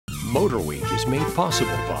MotorWeek is made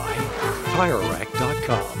possible by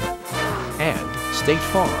TireRack.com and State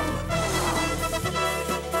Farm.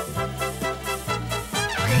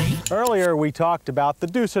 Earlier we talked about the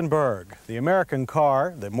Duesenberg, the American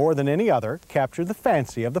car that more than any other captured the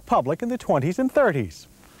fancy of the public in the 20s and 30s.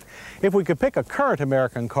 If we could pick a current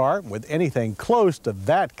American car with anything close to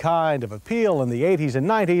that kind of appeal in the 80s and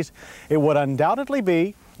 90s, it would undoubtedly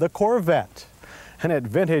be the Corvette. And at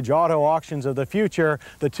vintage auto auctions of the future,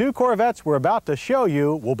 the two Corvettes we're about to show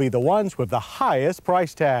you will be the ones with the highest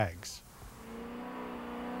price tags.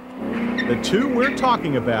 The two we're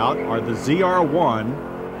talking about are the ZR-1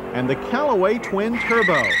 and the Callaway Twin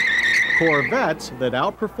Turbo, Corvettes that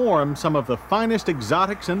outperform some of the finest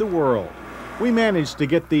exotics in the world. We managed to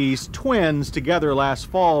get these twins together last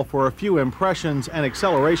fall for a few impressions and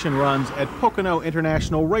acceleration runs at Pocono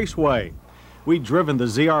International Raceway. We'd driven the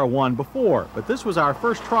ZR-1 before, but this was our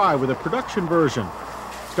first try with a production version.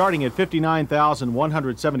 Starting at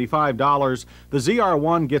 $59,175, the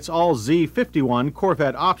ZR-1 gets all Z51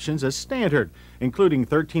 Corvette options as standard, including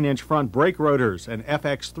 13-inch front brake rotors and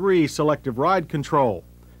FX3 selective ride control.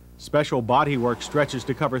 Special bodywork stretches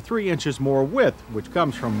to cover 3 inches more width, which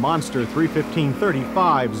comes from Monster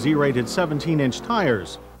 315/35 Z-rated 17-inch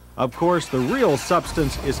tires. Of course, the real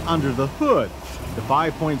substance is under the hood. The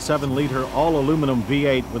 5.7-liter all-aluminum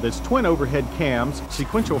V8 with its twin overhead cams,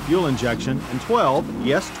 sequential fuel injection, and 12,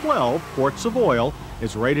 yes 12, quarts of oil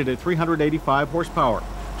is rated at 385 horsepower.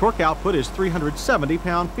 Torque output is 370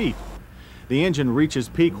 pound-feet. The engine reaches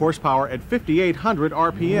peak horsepower at 5,800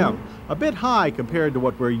 RPM, a bit high compared to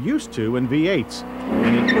what we're used to in V8s.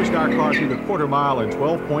 And it pushed our car through the quarter mile in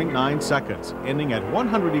 12.9 seconds, ending at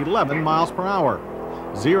 111 miles per hour.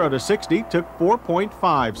 0 to 60 took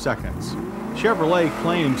 4.5 seconds. Chevrolet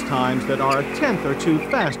claims times that are a tenth or two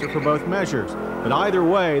faster for both measures, but either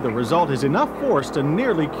way, the result is enough force to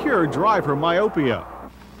nearly cure driver myopia.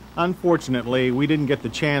 Unfortunately, we didn't get the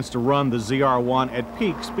chance to run the ZR-1 at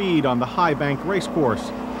peak speed on the High Bank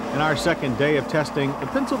racecourse. In our second day of testing, the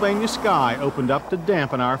Pennsylvania sky opened up to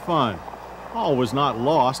dampen our fun. All was not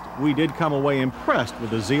lost. We did come away impressed with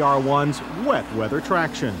the ZR-1's wet weather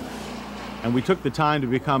traction. And we took the time to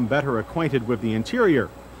become better acquainted with the interior.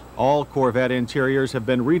 All Corvette interiors have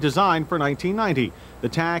been redesigned for 1990. The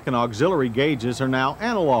tach and auxiliary gauges are now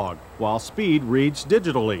analog, while speed reads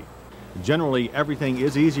digitally. Generally, everything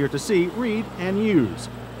is easier to see, read, and use.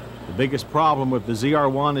 The biggest problem with the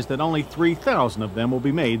ZR-1 is that only 3,000 of them will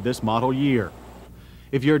be made this model year.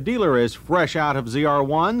 If your dealer is fresh out of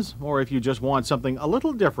ZR-1s, or if you just want something a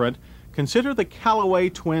little different, consider the Callaway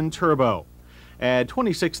Twin Turbo. Add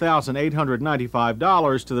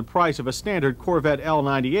 $26,895 to the price of a standard Corvette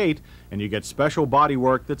L98, and you get special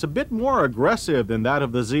bodywork that's a bit more aggressive than that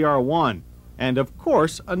of the ZR-1. And of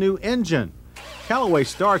course, a new engine. Callaway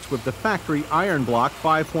starts with the factory Iron Block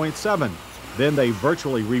 5.7. Then they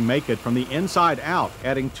virtually remake it from the inside out,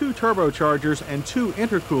 adding 2 turbochargers and 2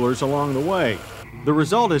 intercoolers along the way. The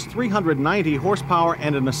result is 390 horsepower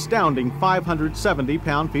and an astounding 570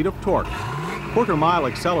 pound-feet of torque. Quarter-mile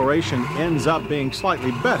acceleration ends up being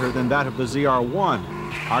slightly better than that of the ZR-1.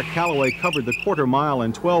 Our Callaway covered the quarter mile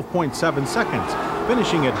in 12.7 seconds,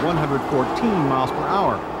 finishing at 114 miles per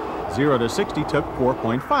hour. 0 to 60 took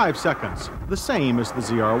 4.5 seconds, the same as the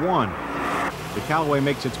ZR-1. The Callaway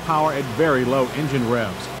makes its power at very low engine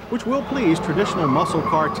revs, which will please traditional muscle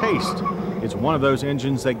car taste. It's one of those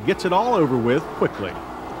engines that gets it all over with quickly.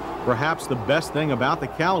 Perhaps the best thing about the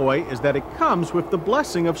Callaway is that it comes with the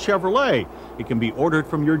blessing of Chevrolet. It can be ordered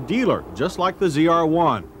from your dealer, just like the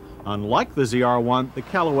ZR-1. Unlike the ZR-1, the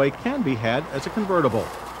Callaway can be had as a convertible.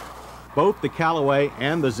 Both the Callaway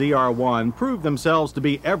and the ZR-1 prove themselves to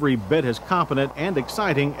be every bit as competent and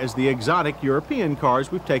exciting as the exotic European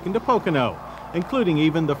cars we've taken to Pocono, including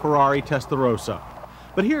even the Ferrari Testarossa.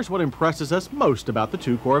 But here's what impresses us most about the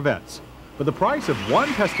two Corvettes. For the price of one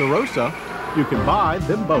Testarossa, you can buy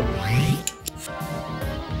them both.